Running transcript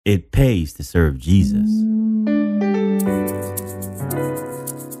It pays to serve Jesus.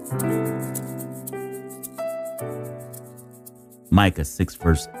 Micah 6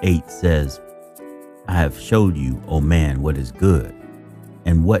 verse 8 says, I have showed you, O man, what is good,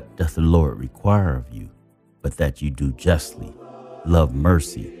 and what doth the Lord require of you, but that you do justly, love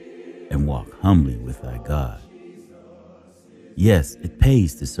mercy, and walk humbly with thy God. Yes, it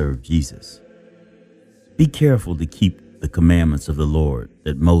pays to serve Jesus. Be careful to keep the commandments of the Lord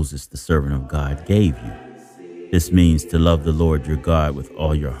that Moses, the servant of God, gave you. This means to love the Lord your God with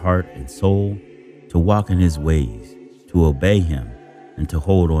all your heart and soul, to walk in his ways, to obey him, and to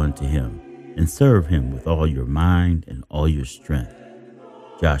hold on to him, and serve him with all your mind and all your strength.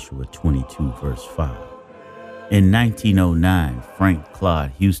 Joshua 22 verse 5. In 1909, Frank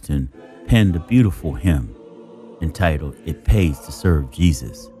Claude Houston penned a beautiful hymn entitled, It Pays to Serve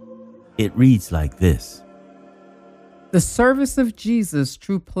Jesus. It reads like this. The service of Jesus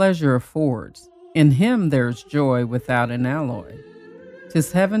true pleasure affords. In him there's joy without an alloy.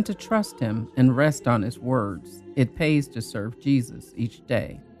 'Tis heaven to trust him and rest on his words. It pays to serve Jesus each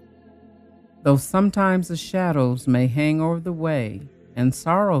day. Though sometimes the shadows may hang over the way, and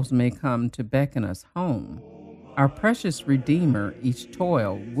sorrows may come to beckon us home, our precious Redeemer each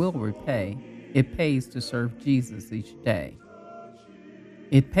toil will repay. It pays to serve Jesus each day.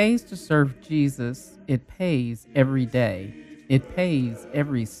 It pays to serve Jesus. It pays every day. It pays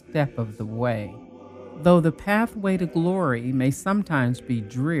every step of the way. Though the pathway to glory may sometimes be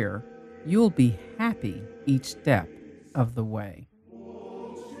drear, you'll be happy each step of the way.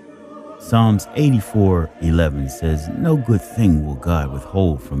 Psalms 84:11 says, No good thing will God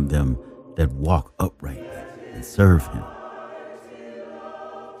withhold from them that walk uprightly and serve him.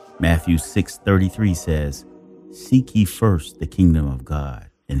 Matthew 6:33 says, Seek ye first the kingdom of God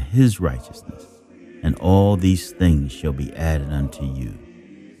and his righteousness, and all these things shall be added unto you.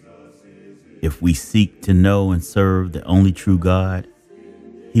 If we seek to know and serve the only true God,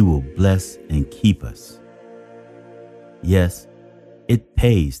 he will bless and keep us. Yes, it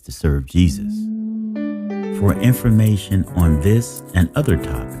pays to serve Jesus. For information on this and other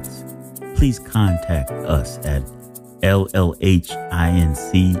topics, please contact us at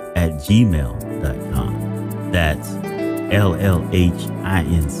llhinc@gmail.com. That's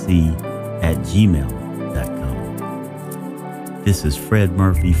llhinc@gmail.com. This is Fred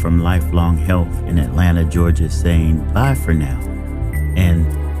Murphy from Lifelong Health in Atlanta, Georgia, saying bye for now and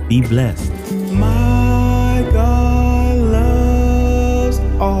be blessed. My God loves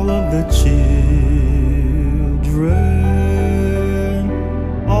all of the children